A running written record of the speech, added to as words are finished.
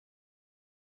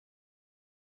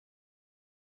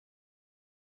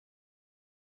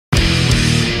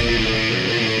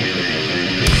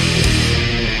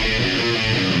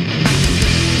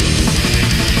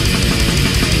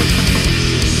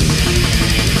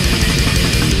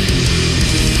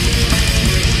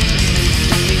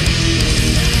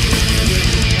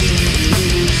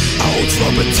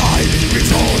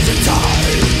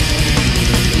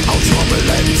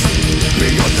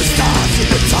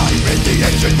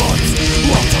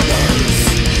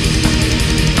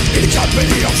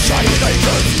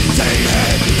They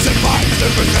had survived the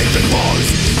frustrated wars.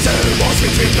 There was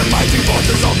between the mighty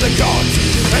forces of the gods.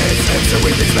 As after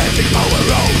with its magic power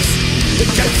rose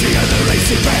against the other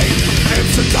racing pain. And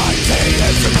to die they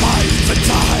have survived the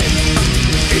time.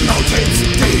 In mountains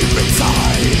deep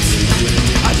inside,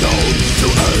 unknown to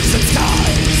earth and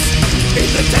skies. In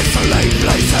the desolate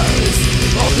places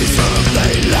of this earth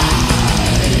they lie.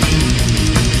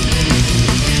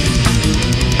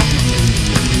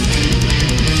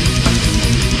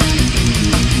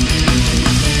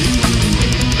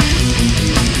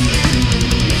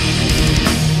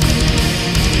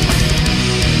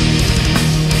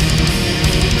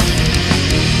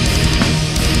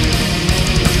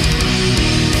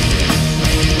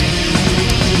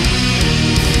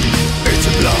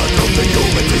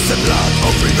 The blood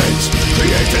of revenge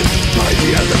created by the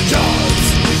other gods.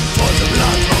 For the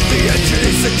blood of the ancient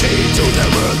is the key to the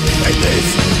world. And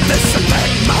this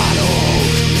black model.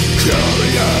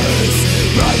 Curious,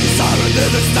 bright star under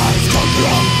the stars,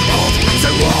 conqueror of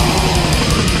the war.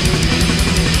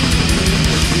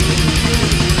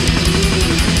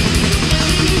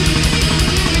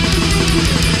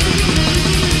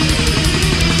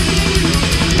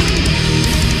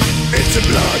 It's the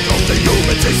blood of the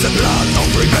humans, it's the blood of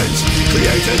revenge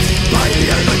created by the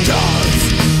other gods.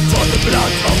 For the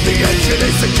blood of the ancient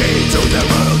is the key to the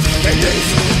world. And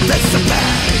that's the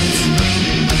pact.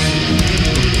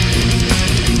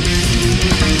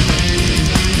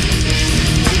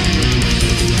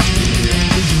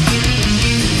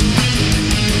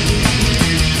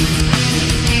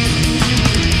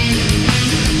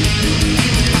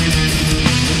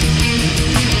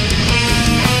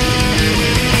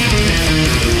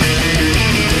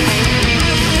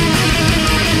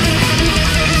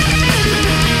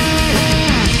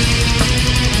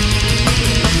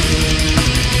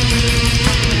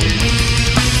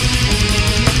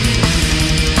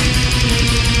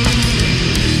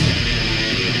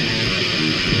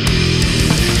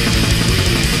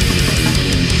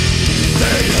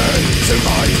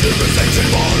 Survived the perfection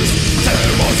wars.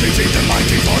 There was between the